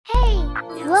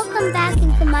Welcome back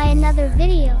into my another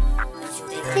video.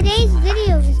 Today's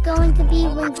video is going to be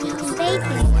when Pete and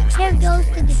Bacon Hair goes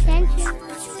to detention.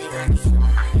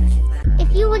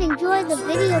 If you would enjoy the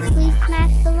video, please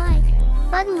smash the like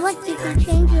button. What you can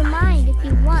change your mind if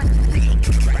you want.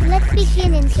 Let's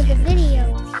begin into the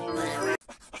video.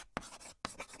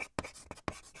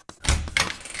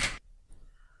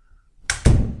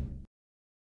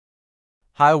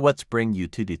 Hi, what's bring you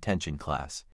to detention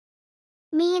class?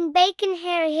 Me and Bacon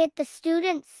Hair hit the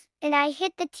students, and I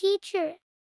hit the teacher.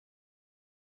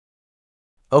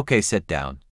 Okay, sit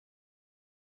down.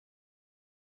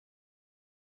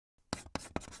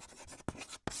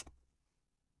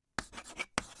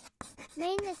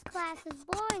 Main, this class is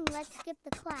boring. Let's skip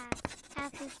the class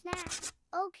after snack.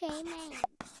 Okay, Main.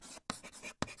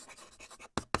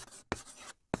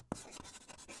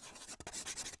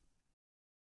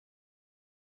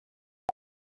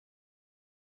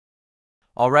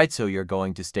 Alright, so you're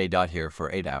going to stay here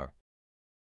for 8 hours.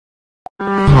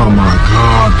 Oh my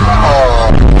god,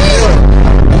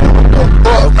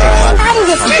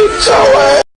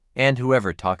 bro. And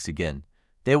whoever talks again,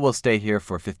 they will stay here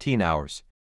for 15 hours.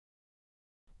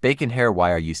 Bacon Hair,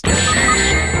 why are you staying?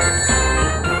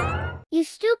 You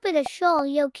stupid a shoal,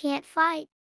 yo can't fight.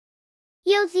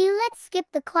 Yo Z, let's skip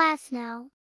the class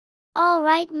now.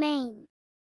 Alright, Main.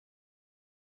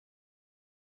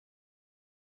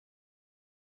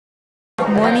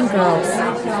 Morning, girls.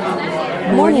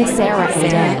 Morning, Sarah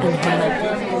and Dan and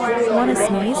Hannah. Want to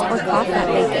sneeze or cough at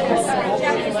Bacon's?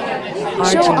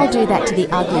 Sure, I'll do that to the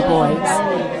ugly boys.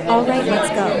 All right, let's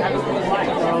go.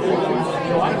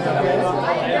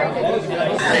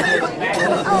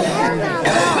 Oh, hell no.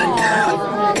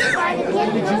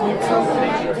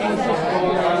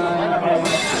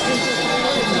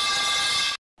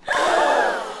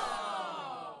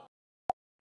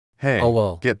 Hey, oh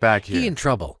well, get back here. He in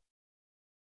trouble.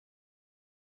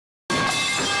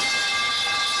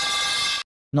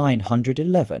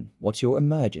 911, what's your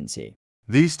emergency?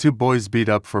 These two boys beat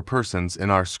up 4 persons in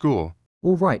our school.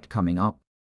 All right, coming up.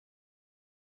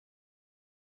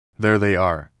 There they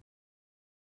are.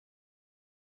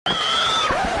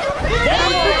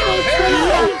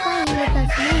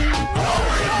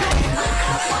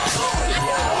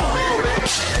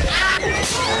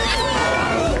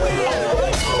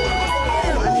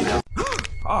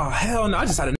 Oh, hell no, I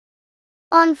just had a...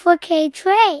 On 4K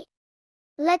Trey.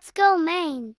 Let's go,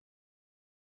 Main.